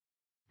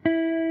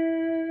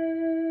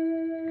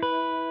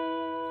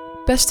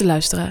Beste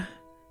luisteraar,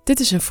 dit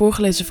is een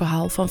voorgelezen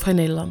verhaal van Vrij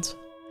Nederland.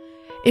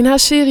 In haar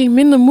serie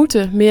Minder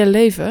moeten, meer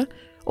leven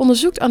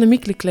onderzoekt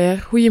Annemiek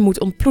Leclerc hoe je moet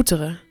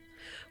ontploeteren.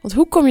 Want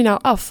hoe kom je nou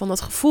af van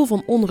dat gevoel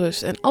van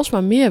onrust en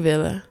alsmaar meer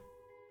willen?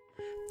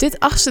 Dit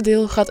 8e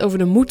deel gaat over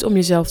de moed om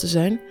jezelf te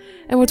zijn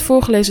en wordt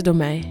voorgelezen door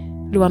mij,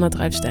 Luanna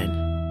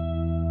Druijfstein.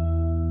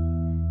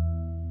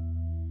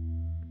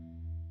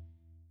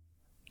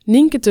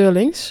 Nienke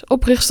Teurlings,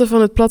 oprichter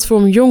van het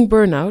platform Young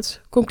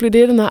Burnout,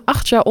 concludeerde na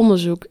 8 jaar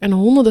onderzoek en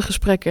honderden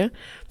gesprekken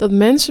dat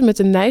mensen met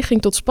een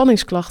neiging tot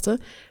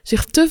spanningsklachten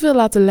zich te veel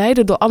laten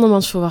leiden door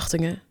andermans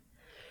verwachtingen.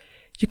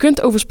 Je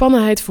kunt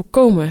overspannenheid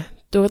voorkomen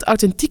door het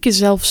authentieke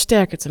zelf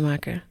sterker te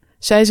maken,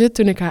 zei ze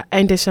toen ik haar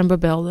eind december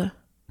belde.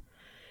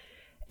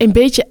 Een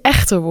beetje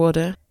echter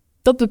worden,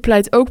 dat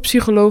bepleit ook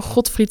psycholoog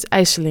Godfried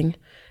IJsseling,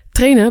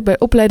 trainer bij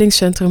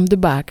opleidingscentrum De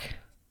Baak.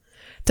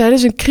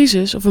 Tijdens een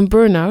crisis of een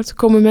burn-out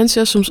komen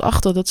mensen er soms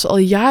achter dat ze al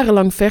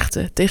jarenlang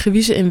vechten tegen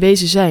wie ze in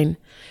wezen zijn,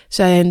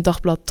 zei hij in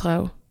Dagblad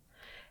Trouw.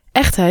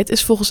 Echtheid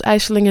is volgens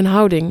IJsseling een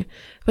houding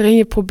waarin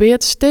je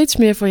probeert steeds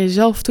meer van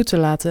jezelf toe te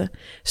laten,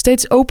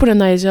 steeds opener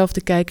naar jezelf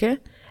te kijken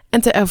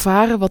en te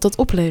ervaren wat dat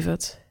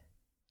oplevert.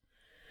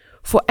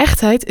 Voor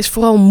echtheid is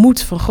vooral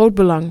moed van groot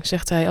belang,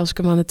 zegt hij als ik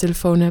hem aan de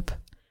telefoon heb.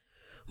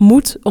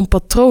 Moed om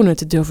patronen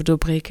te durven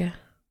doorbreken.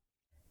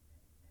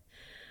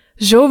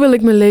 Zo wil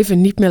ik mijn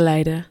leven niet meer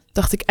leiden,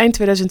 dacht ik eind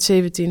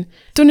 2017,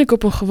 toen ik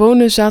op een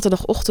gewone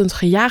zaterdagochtend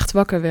gejaagd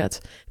wakker werd,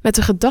 met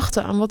de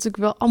gedachte aan wat ik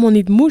wel allemaal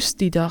niet moest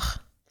die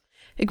dag.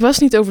 Ik was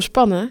niet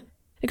overspannen,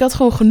 ik had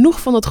gewoon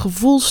genoeg van dat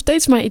gevoel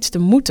steeds maar iets te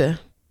moeten,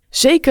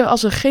 zeker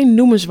als er geen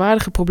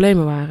noemenswaardige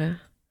problemen waren.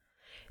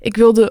 Ik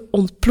wilde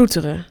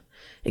ontploeteren.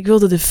 Ik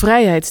wilde de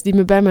vrijheid die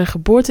me bij mijn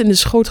geboorte in de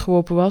schoot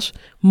geworpen was,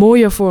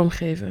 mooier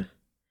vormgeven.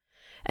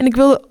 En ik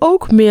wilde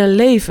ook meer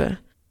leven,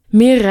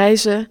 meer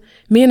reizen,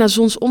 meer naar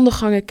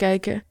zonsondergangen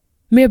kijken,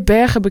 meer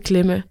bergen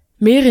beklimmen,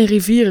 meer in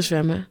rivieren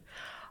zwemmen.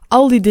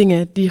 Al die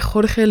dingen die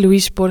Jorge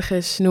Luis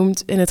Borges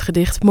noemt in het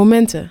gedicht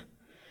momenten.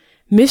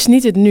 Mis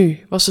niet het nu,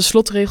 was de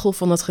slotregel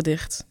van dat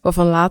gedicht,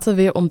 waarvan later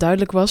weer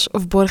onduidelijk was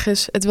of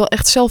Borges het wel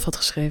echt zelf had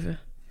geschreven.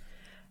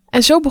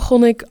 En zo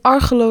begon ik,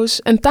 argeloos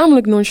en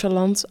tamelijk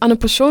nonchalant, aan een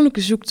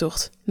persoonlijke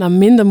zoektocht naar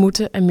minder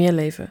moeten en meer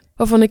leven,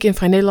 waarvan ik in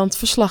Vrij Nederland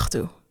verslag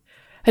doe.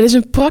 Het is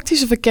een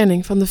praktische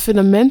verkenning van de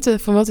fundamenten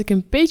van wat ik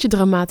een beetje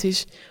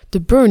dramatisch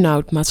de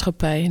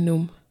burn-out-maatschappij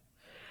noem.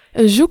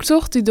 Een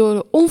zoektocht die door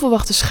de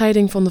onverwachte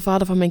scheiding van de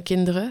vader van mijn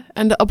kinderen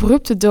en de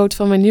abrupte dood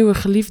van mijn nieuwe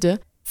geliefde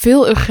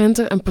veel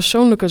urgenter en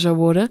persoonlijker zou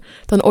worden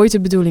dan ooit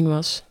de bedoeling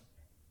was.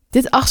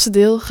 Dit 8e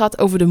deel gaat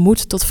over de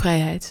moed tot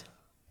vrijheid.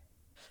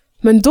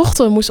 Mijn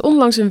dochter moest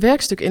onlangs een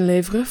werkstuk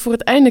inleveren voor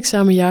het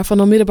eindexamenjaar van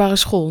haar middelbare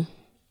school.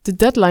 De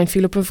deadline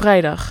viel op een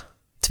vrijdag,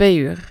 2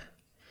 uur.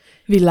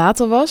 Wie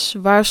later was,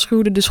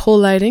 waarschuwde de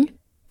schoolleiding,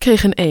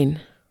 kreeg een 1.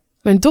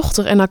 Mijn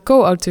dochter en haar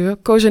co-auteur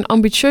kozen een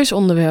ambitieus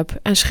onderwerp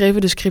en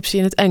schreven de scriptie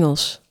in het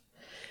Engels.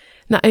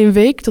 Na een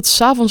week tot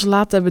 's avonds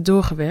laat te hebben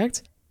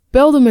doorgewerkt,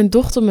 belde mijn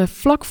dochter me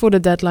vlak voor de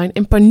deadline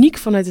in paniek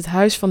vanuit het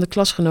huis van de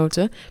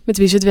klasgenoten met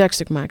wie ze het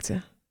werkstuk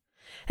maakte.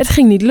 Het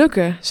ging niet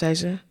lukken, zei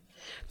ze.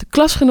 De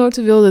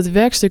klasgenoten wilden het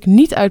werkstuk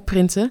niet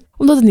uitprinten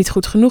omdat het niet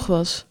goed genoeg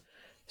was.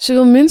 Ze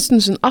wil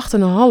minstens een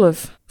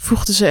 8,5,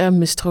 voegde ze er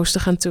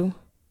mistroostig aan toe.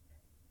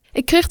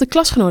 Ik kreeg de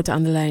klasgenoten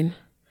aan de lijn.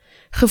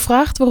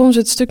 Gevraagd waarom ze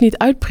het stuk niet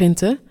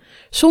uitprinten,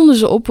 somden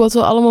ze op wat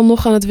er allemaal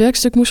nog aan het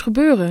werkstuk moest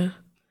gebeuren.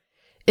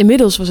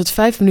 Inmiddels was het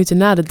 5 minuten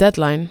na de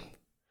deadline.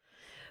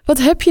 Wat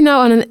heb je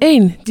nou aan een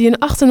 1 die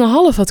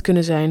een 8,5 had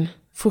kunnen zijn?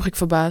 Vroeg ik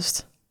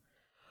verbaasd.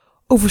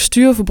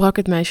 Overstuur verbrak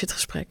het meisje het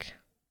gesprek.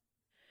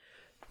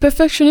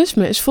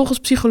 Perfectionisme is volgens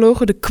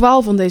psychologen de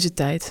kwaal van deze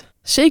tijd,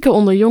 zeker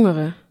onder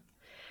jongeren.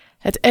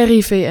 Het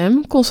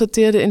RIVM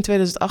constateerde in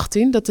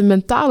 2018 dat de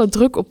mentale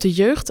druk op de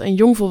jeugd en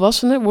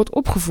jongvolwassenen wordt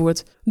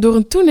opgevoerd door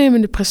een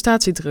toenemende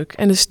prestatiedruk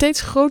en de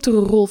steeds grotere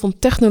rol van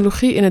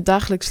technologie in het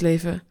dagelijks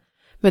leven,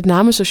 met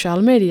name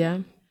sociale media.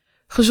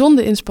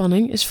 Gezonde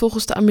inspanning is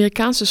volgens de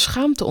Amerikaanse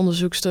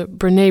schaamteonderzoekster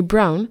Brené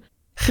Brown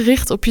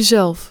gericht op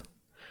jezelf.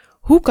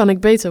 Hoe kan ik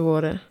beter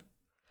worden?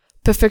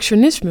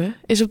 Perfectionisme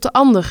is op de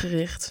ander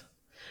gericht.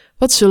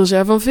 Wat zullen ze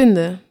ervan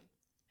vinden?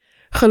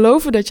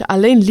 Geloven dat je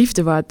alleen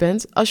liefde waard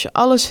bent als je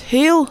alles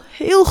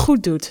heel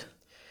goed doet.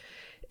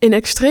 In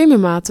extreme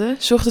mate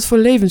zorgt het voor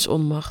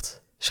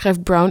levensonmacht,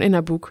 schrijft Brown in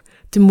haar boek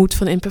De Moed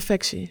van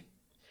Imperfectie.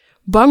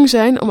 Bang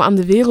zijn om aan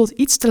de wereld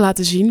iets te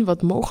laten zien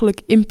wat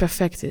mogelijk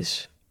imperfect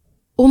is.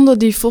 Onder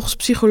die volgens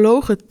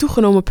psychologen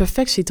toegenomen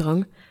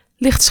perfectiedrang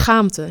ligt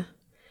schaamte.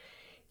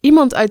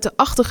 Iemand uit de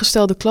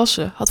achtergestelde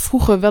klasse had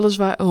vroeger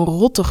weliswaar een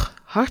rottig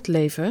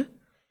hartleven,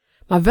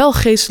 maar wel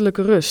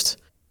geestelijke rust,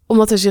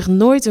 omdat hij zich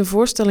nooit een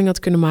voorstelling had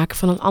kunnen maken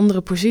van een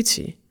andere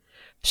positie.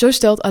 Zo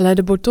stelt Alain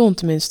de Botton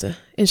tenminste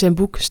in zijn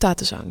boek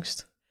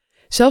Statusangst.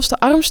 Zelfs de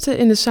armsten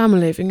in de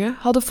samenlevingen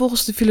hadden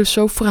volgens de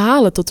filosoof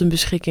verhalen tot hun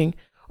beschikking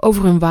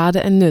over hun waarde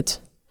en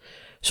nut.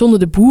 Zonder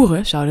de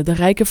boeren zouden de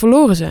rijken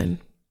verloren zijn.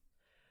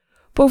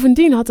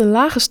 Bovendien had een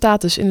lage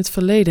status in het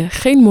verleden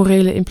geen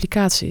morele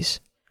implicaties.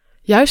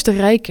 Juist de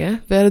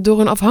rijken werden door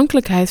hun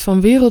afhankelijkheid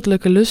van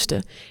wereldlijke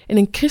lusten in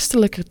een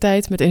christelijke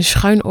tijd met een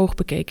schuin oog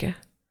bekeken.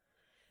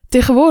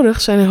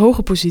 Tegenwoordig zijn een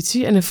hoge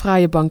positie en een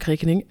fraaie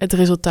bankrekening het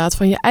resultaat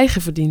van je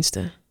eigen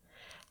verdiensten.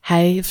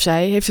 Hij of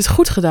zij heeft het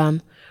goed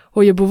gedaan,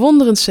 hoor je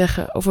bewonderend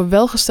zeggen over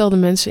welgestelde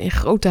mensen in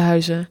grote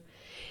huizen.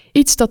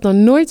 Iets dat nou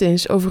nooit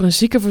eens over een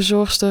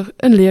ziekenverzorgster,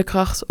 een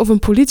leerkracht of een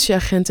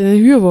politieagent in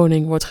een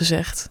huurwoning wordt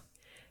gezegd.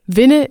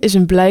 Winnen is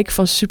een blijk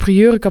van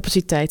superieure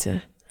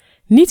capaciteiten.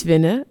 Niet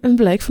winnen een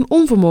blijk van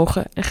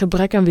onvermogen en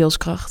gebrek aan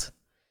wilskracht.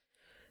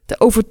 De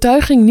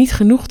overtuiging niet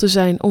genoeg te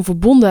zijn om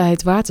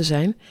verbondenheid waar te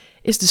zijn,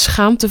 is de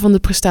schaamte van de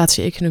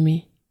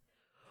prestatie-economie.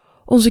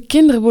 Onze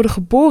kinderen worden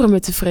geboren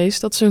met de vrees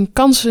dat ze hun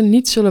kansen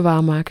niet zullen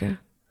waarmaken.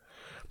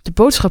 De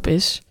boodschap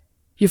is: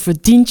 je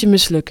verdient je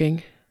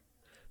mislukking.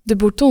 De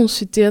Botton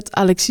citeert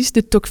Alexis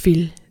de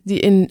Tocqueville, die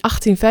in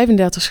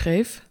 1835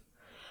 schreef: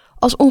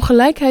 als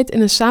ongelijkheid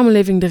in een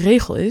samenleving de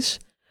regel is,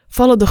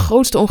 vallen de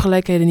grootste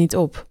ongelijkheden niet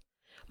op.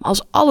 Maar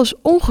als alles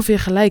ongeveer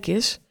gelijk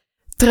is,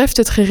 treft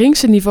het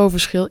geringste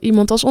niveauverschil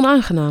iemand als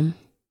onaangenaam.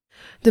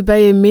 De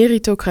bij een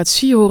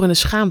meritocratie horende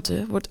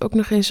schaamte wordt ook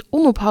nog eens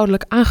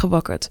onophoudelijk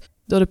aangewakkerd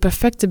door de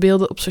perfecte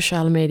beelden op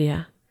sociale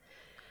media.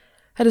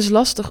 Het is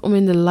lastig om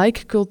in de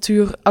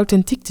like-cultuur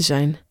authentiek te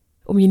zijn,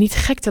 om je niet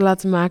gek te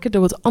laten maken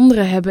door wat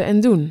anderen hebben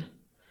en doen.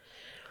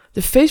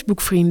 De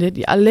Facebook-vrienden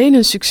die alleen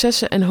hun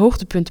successen en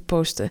hoogtepunten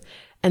posten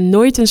en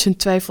nooit eens hun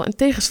twijfel en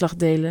tegenslag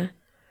delen.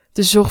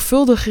 De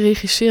zorgvuldig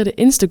geregisseerde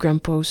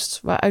Instagram-posts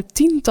waaruit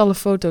tientallen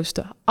foto's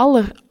de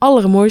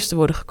allermooiste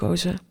worden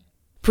gekozen.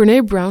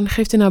 Brené Brown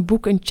geeft in haar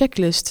boek een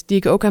checklist die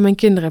ik ook aan mijn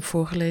kinderen heb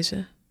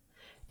voorgelezen.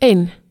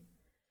 1.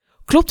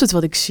 Klopt het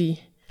wat ik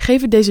zie?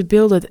 Geven deze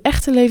beelden het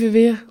echte leven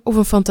weer of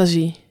een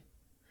fantasie?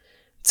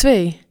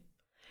 2.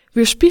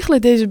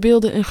 Weerspiegelen deze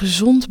beelden een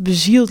gezond,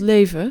 bezield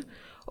leven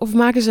of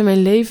maken ze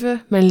mijn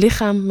leven, mijn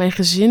lichaam, mijn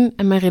gezin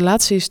en mijn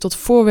relaties tot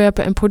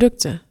voorwerpen en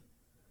producten?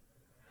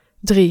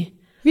 3.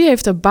 Wie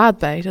heeft er baat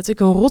bij dat ik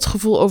een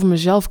rotgevoel over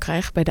mezelf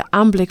krijg bij de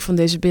aanblik van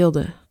deze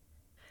beelden?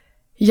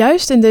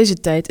 Juist in deze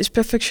tijd is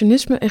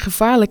perfectionisme een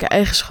gevaarlijke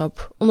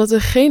eigenschap, omdat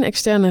er geen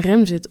externe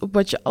rem zit op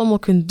wat je allemaal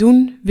kunt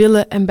doen,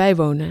 willen en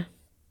bijwonen.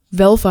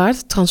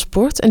 Welvaart,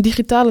 transport en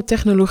digitale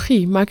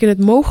technologie maken het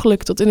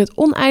mogelijk tot in het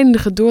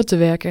oneindige door te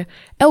werken,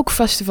 elk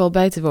festival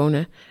bij te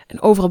wonen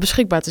en overal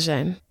beschikbaar te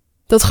zijn.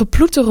 Dat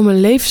geploeter om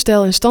een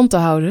leefstijl in stand te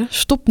houden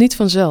stopt niet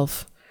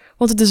vanzelf,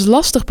 want het is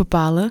lastig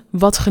bepalen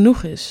wat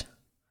genoeg is.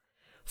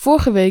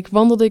 Vorige week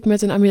wandelde ik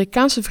met een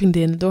Amerikaanse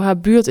vriendin door haar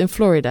buurt in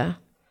Florida.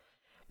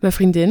 Mijn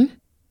vriendin,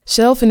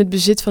 zelf in het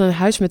bezit van een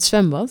huis met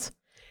zwembad,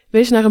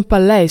 wees naar een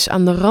paleis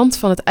aan de rand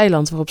van het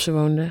eiland waarop ze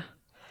woonde.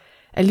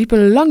 Er liep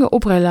een lange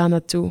oprijlaan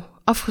naartoe,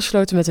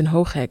 afgesloten met een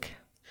hoog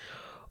hek.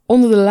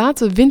 Onder de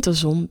late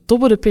winterzon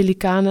dobberden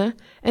pelikanen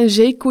en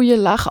zeekoeien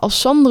lagen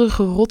als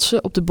zanderige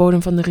rotsen op de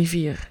bodem van de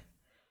rivier.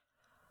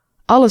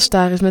 Alles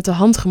daar is met de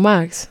hand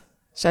gemaakt,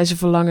 zei ze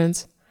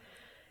verlangend.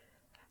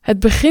 Het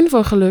begin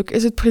van geluk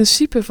is het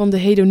principe van de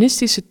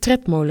hedonistische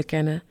tredmolen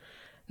kennen,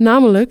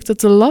 namelijk dat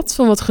de lat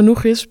van wat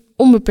genoeg is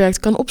onbeperkt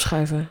kan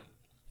opschuiven.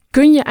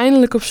 Kun je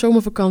eindelijk op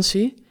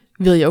zomervakantie,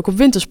 wil je ook op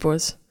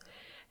wintersport.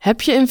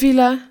 Heb je een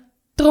villa,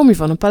 droom je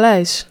van een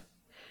paleis.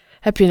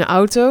 Heb je een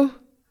auto,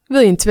 wil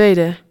je een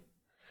tweede.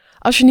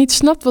 Als je niet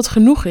snapt wat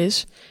genoeg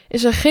is,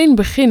 is er geen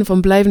begin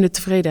van blijvende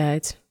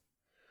tevredenheid.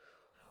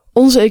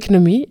 Onze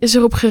economie is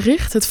erop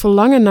gericht het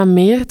verlangen naar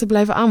meer te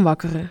blijven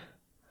aanwakkeren.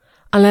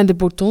 Alain de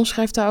Botton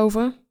schrijft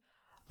daarover: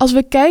 als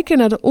we kijken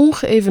naar de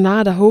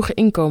ongeëvenaarde hoge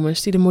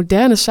inkomens die de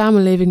moderne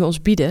samenlevingen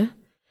ons bieden,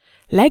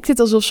 lijkt het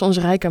alsof ze ons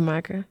rijker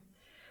maken.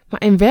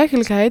 Maar in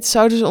werkelijkheid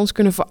zouden ze ons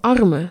kunnen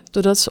verarmen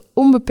doordat ze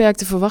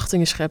onbeperkte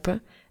verwachtingen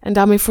scheppen en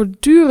daarmee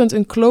voortdurend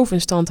een kloof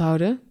in stand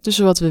houden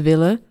tussen wat we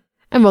willen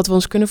en wat we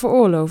ons kunnen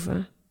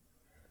veroorloven.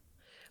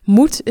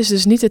 Moed is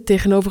dus niet het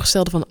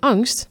tegenovergestelde van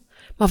angst,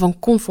 maar van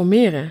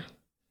conformeren.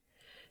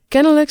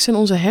 Kennelijk zijn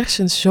onze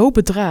hersens zo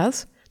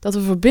bedraad dat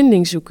we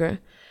verbinding zoeken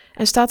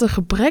en staat een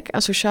gebrek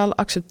aan sociale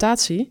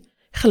acceptatie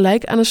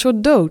gelijk aan een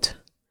soort dood.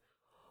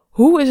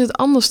 Hoe is het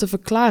anders te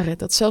verklaren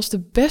dat zelfs de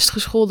best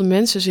geschoolde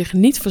mensen zich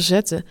niet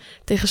verzetten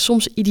tegen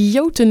soms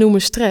idioot te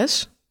noemen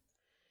stress?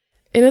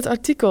 In het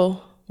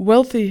artikel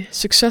Wealthy,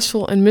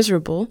 Successful and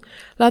Miserable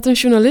laat een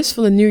journalist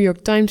van de New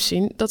York Times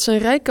zien dat zijn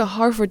rijke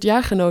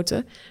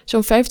Harvard-jaargenoten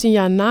zo'n 15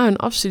 jaar na hun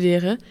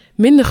afstuderen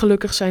minder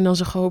gelukkig zijn dan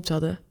ze gehoopt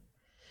hadden.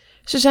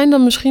 Ze zijn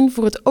dan misschien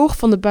voor het oog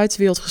van de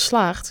buitenwereld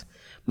geslaagd,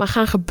 maar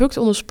gaan gebukt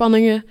onder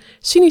spanningen,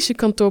 cynische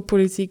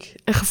kantoorpolitiek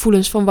en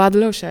gevoelens van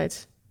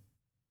waardeloosheid.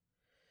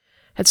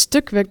 Het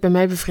stuk wekt bij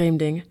mij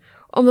bevreemding,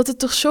 omdat het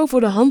toch zo voor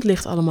de hand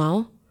ligt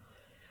allemaal.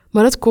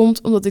 Maar dat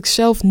komt omdat ik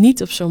zelf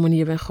niet op zo'n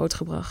manier ben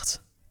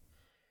grootgebracht.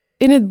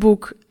 In het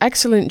boek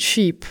Excellent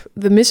Sheep,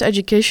 The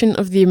Miseducation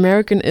of the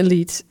American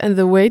Elite and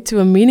the Way to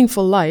a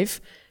Meaningful Life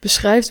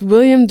beschrijft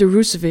William de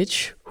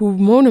Roosevelt hoe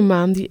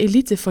monomaan die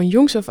elite van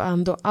jongs af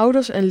aan door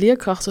ouders en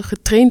leerkrachten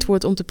getraind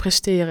wordt om te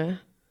presteren.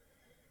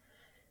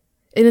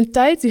 In een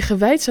tijd die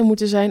gewijd zou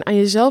moeten zijn aan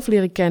jezelf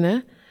leren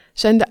kennen,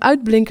 zijn de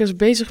uitblinkers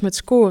bezig met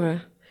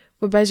scoren,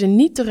 waarbij ze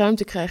niet de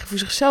ruimte krijgen voor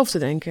zichzelf te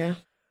denken.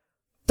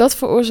 Dat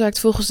veroorzaakt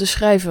volgens de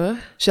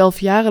schrijver, zelf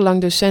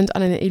jarenlang docent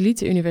aan een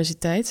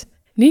elite-universiteit,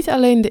 niet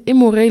alleen de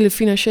immorele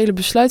financiële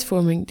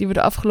besluitvorming die we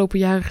de afgelopen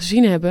jaren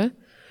gezien hebben,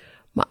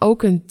 maar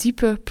ook een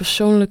diepe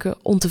persoonlijke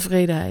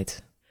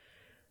ontevredenheid.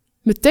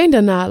 Meteen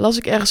daarna las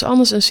ik ergens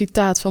anders een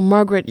citaat van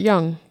Margaret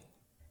Young.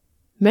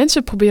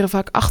 Mensen proberen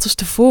vaak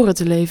achterstevoren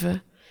te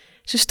leven.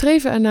 Ze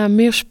streven ernaar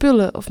meer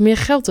spullen of meer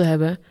geld te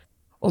hebben,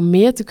 om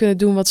meer te kunnen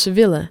doen wat ze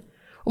willen,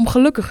 om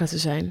gelukkiger te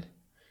zijn.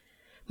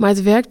 Maar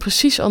het werkt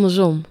precies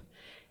andersom.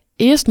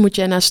 Eerst moet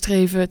je ernaar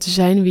streven te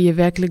zijn wie je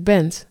werkelijk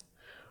bent.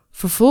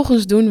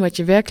 Vervolgens doen wat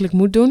je werkelijk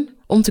moet doen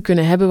om te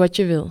kunnen hebben wat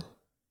je wil.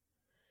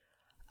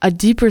 A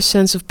deeper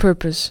sense of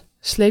purpose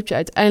sleept je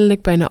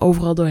uiteindelijk bijna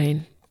overal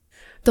doorheen.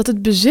 Dat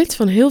het bezit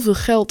van heel veel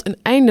geld een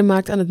einde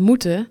maakt aan het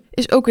moeten,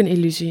 is ook een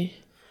illusie.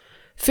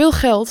 Veel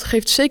geld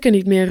geeft zeker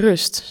niet meer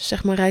rust,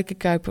 zegt Marijke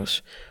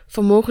Kuipers,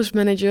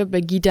 vermogensmanager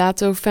bij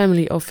Guidato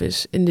Family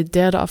Office in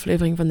de 3e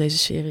aflevering van deze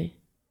serie.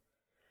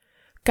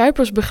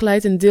 Kuipers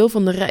begeleidt een deel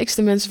van de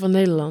rijkste mensen van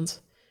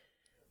Nederland.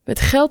 Met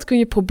geld kun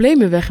je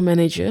problemen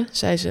wegmanagen,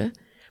 zei ze,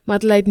 maar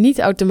het leidt niet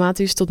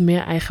automatisch tot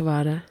meer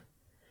eigenwaarde.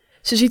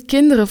 Ze ziet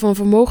kinderen van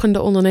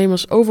vermogende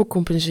ondernemers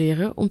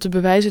overcompenseren om te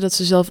bewijzen dat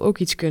ze zelf ook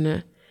iets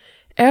kunnen.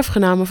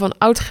 Erfgenamen van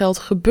oud geld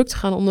gebukt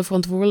gaan om de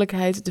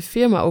verantwoordelijkheid de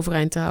firma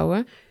overeind te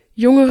houden.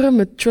 Jongeren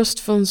met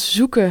trustfunds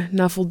zoeken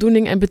naar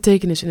voldoening en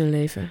betekenis in hun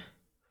leven.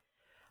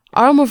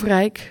 Arm of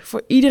rijk,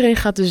 voor iedereen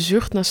gaat de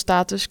zucht naar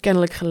status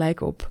kennelijk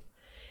gelijk op.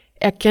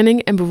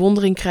 Erkenning en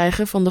bewondering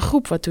krijgen van de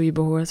groep waartoe je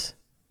behoort.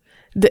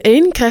 De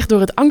een krijgt door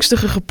het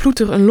angstige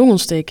geploeter een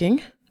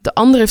longontsteking, de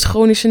ander heeft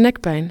chronische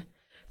nekpijn.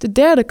 De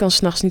derde kan 's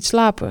nachts niet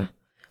slapen.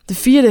 De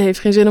vierde heeft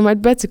geen zin om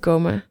uit bed te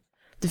komen.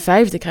 De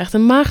vijfde krijgt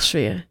een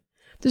maagzweer.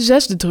 De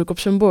zesde druk op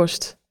zijn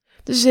borst.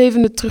 De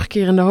zevende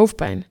terugkerende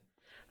hoofdpijn.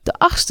 De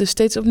achtste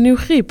steeds opnieuw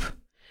griep.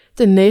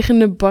 De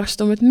negende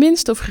barst om het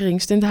minste of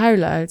geringste in het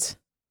huilen uit.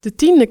 De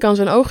tiende kan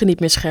zijn ogen niet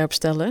meer scherp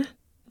stellen.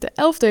 De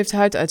 11e heeft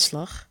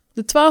huiduitslag.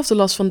 De 12e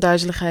last van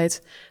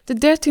duizeligheid.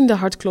 De 13e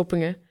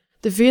hartkloppingen.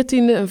 De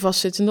 14e een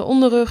vastzittende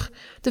onderrug.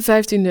 De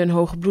 15e een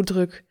hoge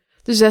bloeddruk.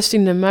 De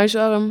 16e een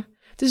muisarm.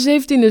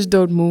 De 17e is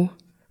doodmoe.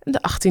 En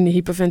de 18e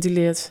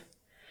hyperventileert.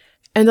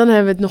 En dan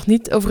hebben we het nog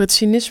niet over het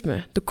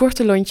cynisme, de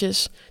korte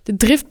lontjes, de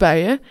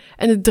driftbuien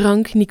en de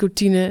drank,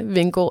 nicotine,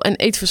 winkel- en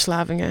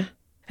eetverslavingen.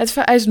 Het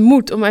vereist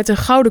moed om uit een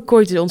gouden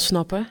kooi te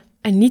ontsnappen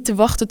en niet te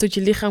wachten tot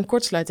je lichaam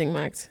kortsluiting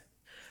maakt.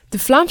 De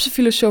Vlaamse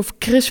filosoof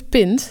Chris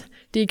Pint,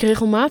 die ik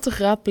regelmatig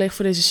raadpleeg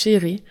voor deze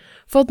serie,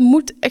 valt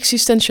moed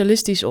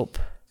existentialistisch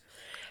op.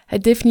 Hij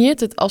definieert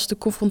het als de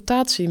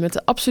confrontatie met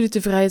de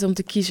absolute vrijheid om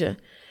te kiezen,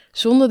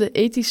 zonder de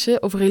ethische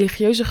of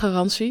religieuze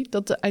garantie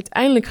dat de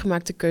uiteindelijk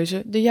gemaakte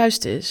keuze de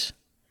juiste is.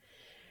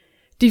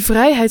 Die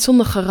vrijheid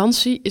zonder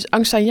garantie is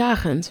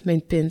angstaanjagend,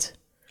 meent Pint.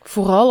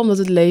 Vooral omdat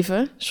het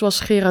leven, zoals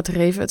Gerard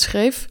Reven het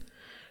schreef,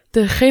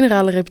 de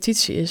generale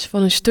repetitie is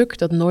van een stuk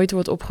dat nooit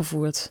wordt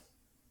opgevoerd.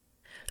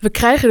 We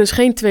krijgen dus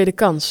geen tweede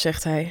kans,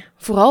 zegt hij.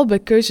 Vooral bij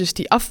keuzes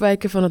die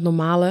afwijken van het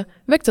normale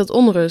wekt dat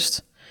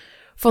onrust.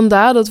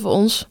 Vandaar dat we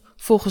ons,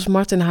 volgens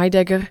Martin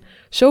Heidegger,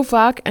 zo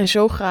vaak en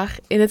zo graag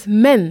in het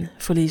men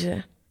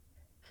verliezen.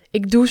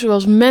 Ik doe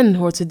zoals men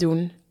hoort te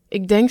doen.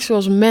 Ik denk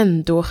zoals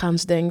men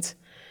doorgaans denkt.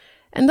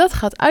 En dat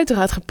gaat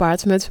uiteraard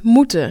gepaard met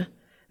moeten,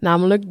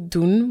 namelijk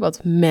doen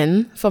wat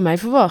men van mij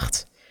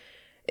verwacht.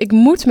 Ik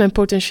moet mijn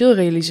potentieel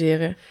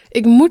realiseren.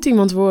 Ik moet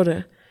iemand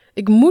worden.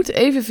 Ik moet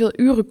evenveel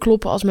uren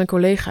kloppen als mijn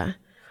collega.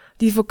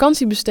 Die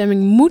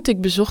vakantiebestemming moet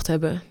ik bezocht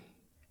hebben.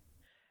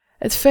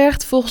 Het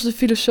vergt volgens de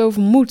filosoof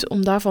moed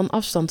om daarvan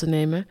afstand te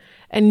nemen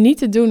en niet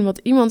te doen wat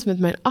iemand met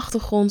mijn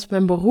achtergrond,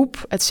 mijn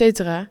beroep,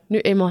 etc. nu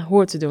eenmaal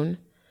hoort te doen.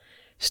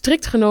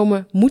 Strikt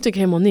genomen moet ik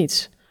helemaal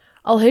niets,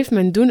 al heeft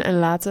mijn doen en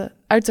laten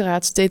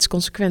uiteraard steeds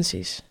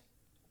consequenties.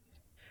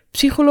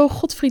 Psycholoog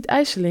Godfried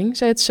IJsseling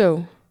zei het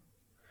zo: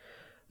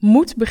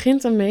 moed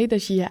begint ermee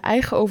dat je je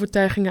eigen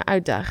overtuigingen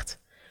uitdaagt.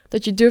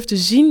 Dat je durft te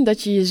zien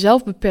dat je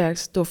jezelf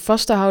beperkt door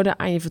vast te houden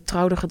aan je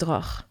vertrouwde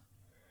gedrag.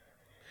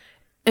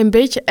 Een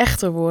beetje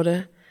echter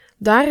worden.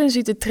 Daarin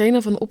ziet de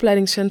trainer van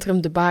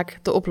opleidingscentrum De Baak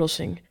de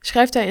oplossing,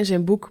 schrijft hij in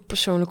zijn boek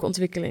Persoonlijke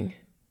Ontwikkeling.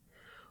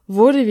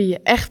 Worden wie je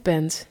echt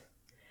bent.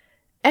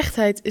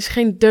 Echtheid is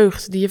geen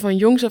deugd die je van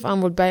jongs af aan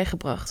wordt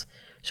bijgebracht,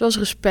 zoals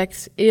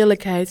respect,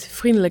 eerlijkheid,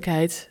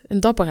 vriendelijkheid en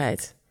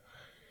dapperheid.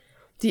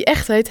 Die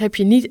echtheid heb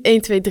je niet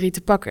 1, 2, 3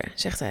 te pakken,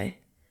 zegt hij.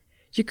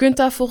 Je kunt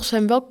daar volgens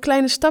hem wel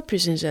kleine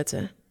stapjes in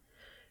zetten.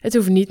 Het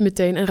hoeft niet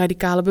meteen een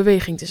radicale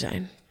beweging te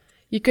zijn.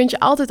 Je kunt je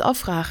altijd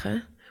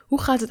afvragen: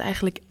 hoe gaat het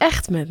eigenlijk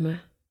echt met me?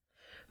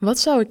 Wat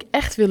zou ik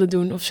echt willen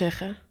doen of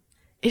zeggen?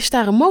 Is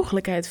daar een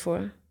mogelijkheid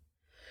voor?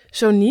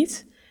 Zo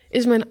niet,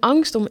 is mijn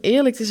angst om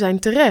eerlijk te zijn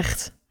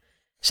terecht?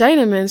 Zijn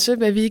er mensen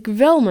bij wie ik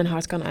wel mijn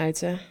hart kan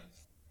uiten?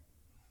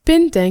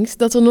 Pint denkt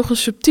dat er nog een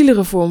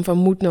subtielere vorm van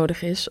moed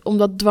nodig is om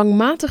dat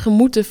dwangmatige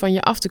moeten van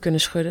je af te kunnen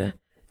schudden.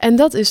 En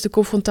dat is de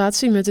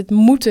confrontatie met het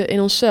moeten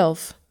in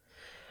onszelf.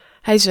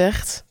 Hij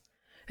zegt: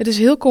 het is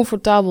heel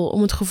comfortabel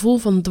om het gevoel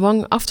van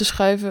dwang af te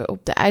schuiven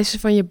op de eisen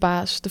van je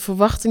baas, de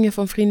verwachtingen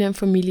van vrienden en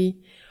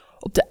familie,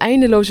 op de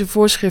eindeloze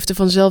voorschriften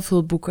van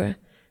zelfhulpboeken,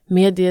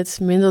 Meer dit,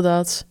 minder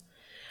dat.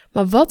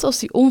 Maar wat als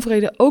die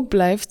onvrede ook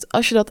blijft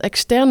als je dat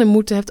externe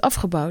moeten hebt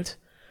afgebouwd?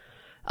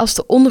 Als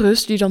de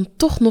onrust je dan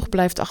toch nog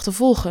blijft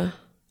achtervolgen?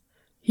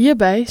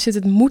 Hierbij zit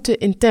het moeten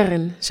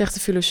intern, zegt de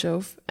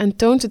filosoof, en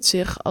toont het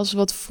zich als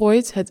wat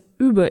Freud het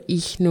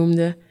Über-Ich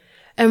noemde,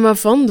 en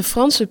waarvan de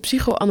Franse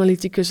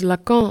psychoanalyticus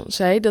Lacan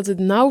zei dat het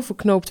nauw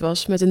verknoopt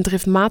was met een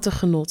driftmatig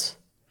genot.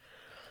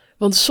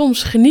 Want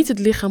soms geniet het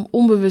lichaam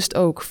onbewust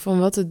ook van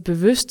wat het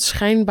bewust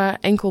schijnbaar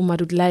enkel maar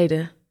doet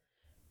lijden.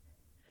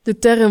 De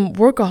term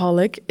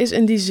workaholic is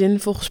in die zin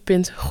volgens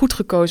Pint goed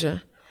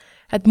gekozen.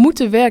 Het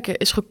moeten werken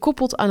is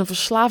gekoppeld aan een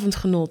verslavend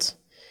genot.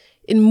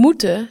 In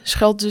moeten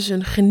schuilt dus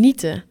een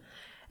genieten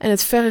en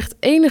het vergt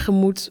enige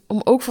moed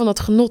om ook van dat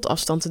genot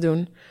afstand te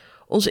doen,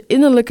 onze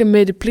innerlijke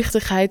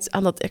medeplichtigheid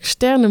aan dat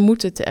externe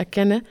moeten te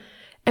erkennen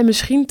en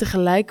misschien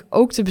tegelijk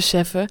ook te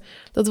beseffen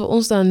dat we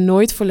ons daar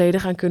nooit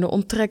volledig aan kunnen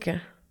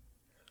onttrekken.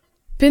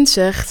 Pint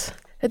zegt,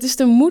 het is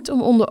de moed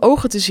om onder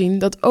ogen te zien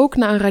dat ook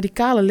na een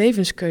radicale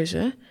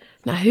levenskeuze,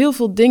 na heel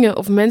veel dingen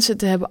of mensen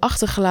te hebben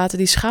achtergelaten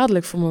die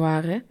schadelijk voor me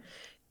waren,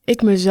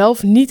 ik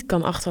mezelf niet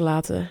kan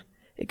achterlaten.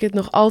 Ik het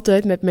nog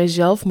altijd met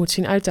mijzelf moet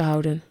zien uit te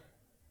houden.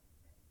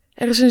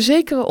 Er is een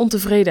zekere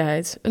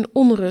ontevredenheid, een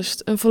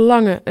onrust, een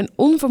verlangen, een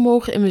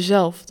onvermogen in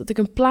mezelf dat ik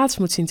een plaats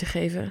moet zien te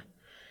geven.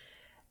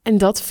 En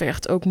dat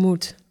vergt ook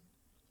moed.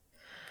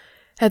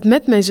 Het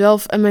met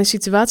mijzelf en mijn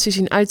situatie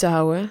zien uit te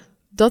houden,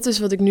 dat is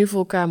wat ik nu voor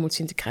elkaar moet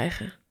zien te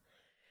krijgen.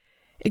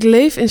 Ik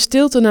leef in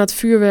stilte na het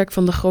vuurwerk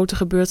van de grote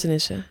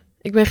gebeurtenissen.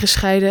 Ik ben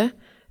gescheiden,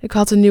 ik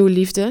had een nieuwe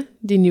liefde,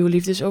 die nieuwe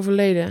liefde is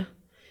overleden.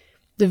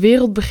 De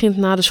wereld begint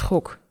na de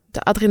schok, de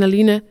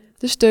adrenaline,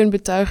 de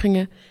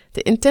steunbetuigingen,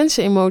 de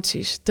intense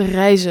emoties, de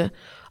reizen,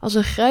 als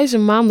een grijze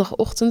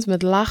maandagochtend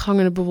met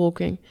laaghangende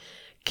bewolking.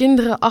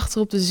 Kinderen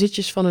achter op de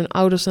zitjes van hun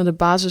ouders naar de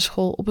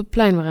basisschool op het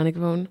plein waaraan ik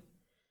woon.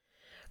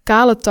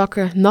 Kale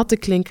takken, natte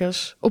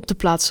klinkers, op de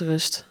plaats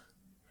rust.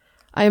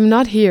 I am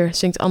not here,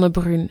 zingt Anne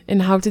Brun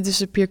in How to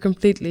Disappear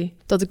Completely,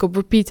 dat ik op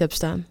repeat heb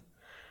staan.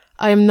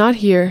 I am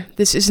not here,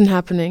 this isn't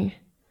happening.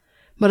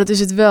 Maar dat is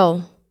het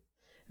wel.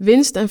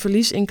 Winst en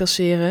verlies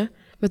incasseren,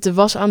 met de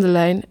was aan de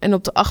lijn en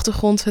op de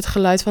achtergrond het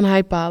geluid van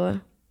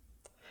heipalen.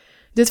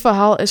 Dit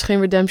verhaal is geen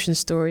redemption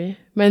story.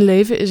 Mijn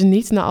leven is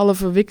niet na alle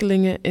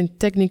verwikkelingen in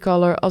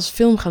Technicolor als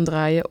film gaan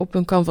draaien op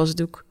een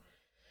canvasdoek.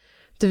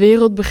 De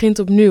wereld begint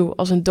opnieuw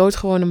als een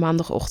doodgewone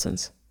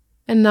maandagochtend.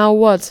 En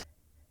now what?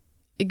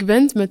 Ik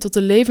wend me tot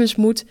de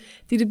levensmoed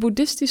die de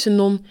boeddhistische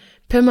non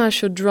Pema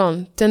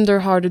Chodron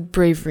tender-hearted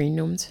bravery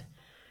noemt.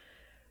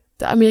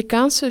 De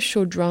Amerikaanse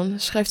Chodron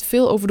schrijft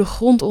veel over de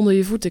grond onder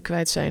je voeten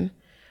kwijt zijn,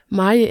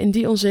 maar je in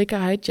die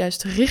onzekerheid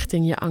juist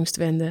richting je angst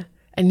wenden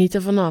en niet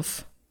ervan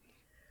af.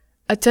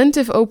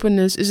 Attentive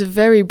openness is a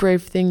very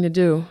brave thing to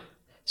do,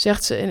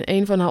 zegt ze in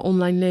een van haar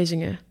online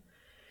lezingen.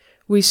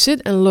 We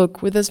sit and look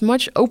with as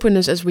much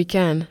openness as we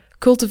can,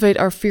 cultivate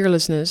our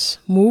fearlessness,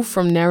 move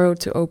from narrow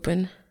to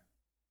open.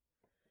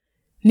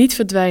 Niet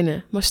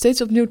verdwijnen, maar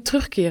steeds opnieuw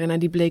terugkeren naar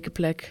die bleke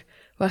plek,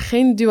 waar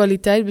geen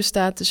dualiteit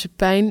bestaat tussen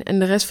pijn en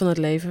de rest van het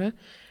leven,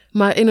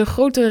 maar in een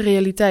grotere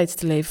realiteit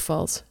te leven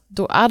valt,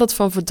 dooraderd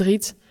van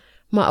verdriet,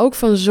 maar ook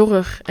van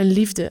zorg en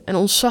liefde en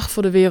ontzag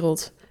voor de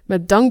wereld,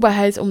 met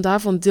dankbaarheid om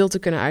daarvan deel te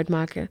kunnen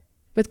uitmaken,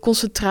 met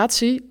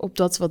concentratie op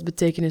dat wat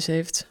betekenis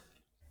heeft.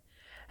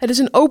 Het is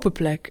een open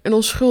plek, een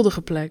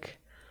onschuldige plek,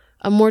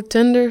 a more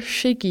tender,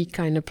 shaky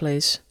kind of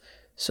place,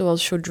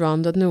 zoals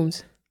Chodron dat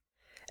noemt.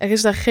 Er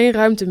is daar geen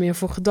ruimte meer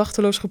voor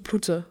gedachteloos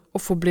geploeten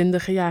of voor blinde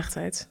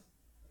gejaagdheid.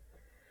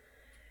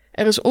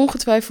 Er is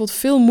ongetwijfeld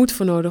veel moed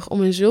voor nodig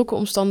om in zulke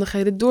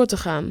omstandigheden door te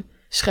gaan,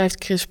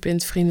 schrijft Chris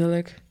Pint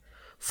vriendelijk.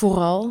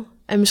 Vooral,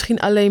 en misschien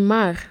alleen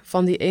maar,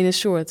 van die ene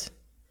soort.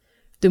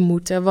 De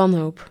moed der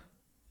wanhoop.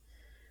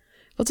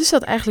 Wat is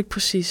dat eigenlijk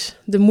precies,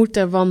 de moed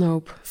der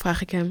wanhoop,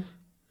 vraag ik hem.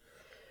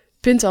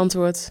 Pint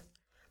antwoordt,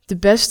 de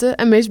beste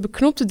en meest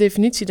beknopte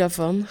definitie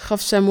daarvan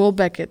gaf Samuel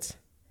Beckett.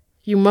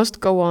 You must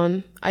go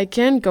on, I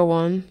can't go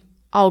on,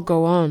 I'll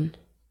go on.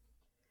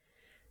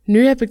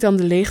 Nu heb ik dan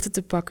de leegte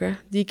te pakken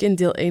die ik in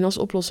deel 1 als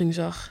oplossing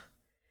zag.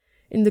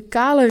 In de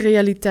kale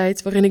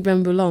realiteit waarin ik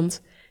ben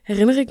beland,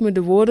 herinner ik me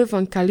de woorden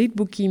van Khalid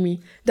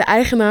Boukimi, de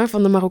eigenaar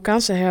van de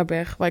Marokkaanse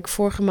herberg waar ik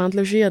vorige maand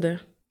logeerde.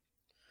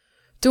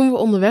 Toen we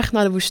onderweg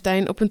naar de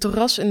woestijn op een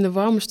terras in de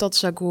warme stad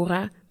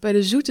Zagora bij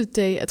de zoete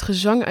thee het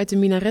gezang uit de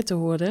minaretten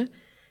hoorden,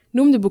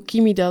 noemde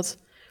Boukimi dat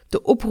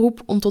de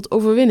oproep om tot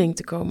overwinning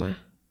te komen.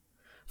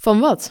 Van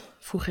wat?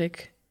 Vroeg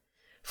ik.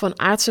 Van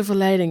aardse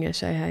verleidingen,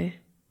 zei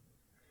hij.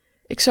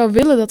 Ik zou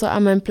willen dat er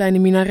aan mijn plein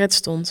een minaret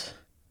stond,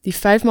 die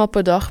 5 maal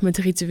per dag met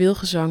ritueel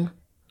gezang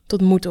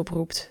tot moed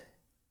oproept.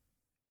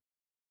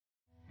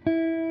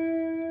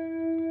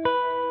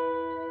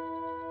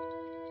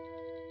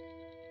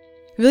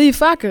 Wil je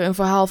vaker een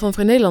verhaal van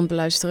Vrij Nederland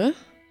beluisteren?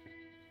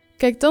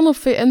 Kijk dan op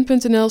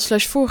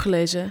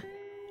vn.nl/voorgelezen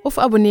of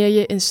abonneer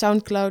je in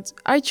Soundcloud,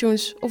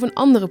 iTunes of een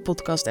andere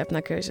podcast-app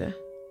naar keuze.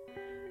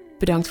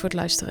 Bedankt voor het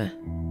luisteren.